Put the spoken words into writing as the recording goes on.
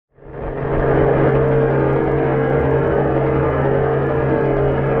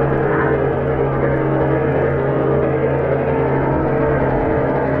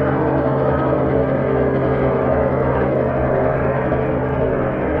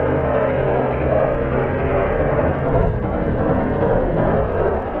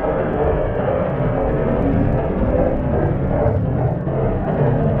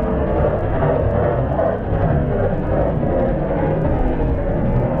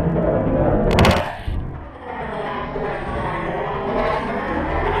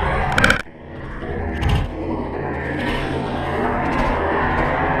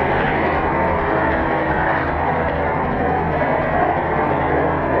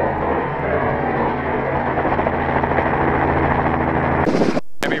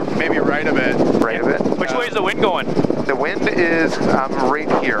right a bit. Right a bit. Which way is the wind going? The wind is right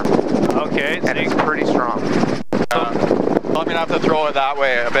here. Okay. And it's pretty strong. I'm going to have to throw it that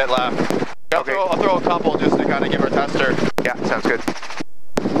way, a bit left. Okay. I'll throw a couple just to kind of give her a tester. Yeah, sounds good.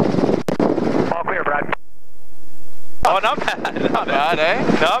 All clear, Brad. Oh, not bad. Not bad,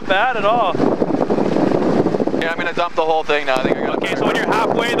 eh? Not bad at all. Yeah, I'm going to dump the whole thing now. I think I got Okay, so when you're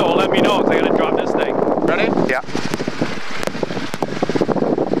halfway though, let me know, because I got to drop this thing. Ready? Yeah.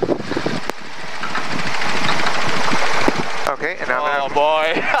 Okay, and now I'm gonna...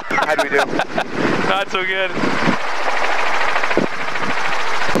 boy. How do we do? Not so good.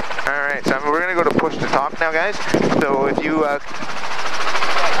 Alright, so we're going to go to push to talk now, guys. So if you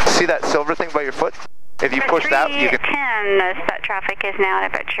see that silver thing by your foot, if you push that, you can... 10, that traffic is now at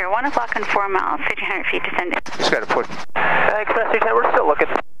about 1 o'clock and 4 miles, 1,500 feet descending. Just got to push. Express 10, we're still looking.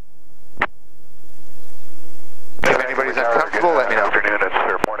 If anybody's uncomfortable, let me know. Afternoon, it's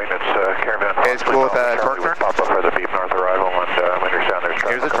morning, it's Caravan. It's cool with a torque turn? Pop up for the beep north arrival, and we understand there's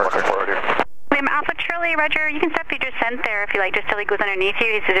traffic. Here's a torque turn. Forward here. Alpha Charlie, Roger, you can stop your descent there if you like, just till he goes underneath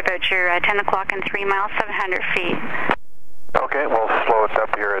you. He's at about your 10 o'clock and 3 miles, 700 feet. Okay, we'll slow us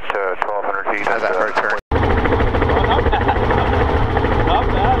up here at 1,200 feet. How's that for a turn?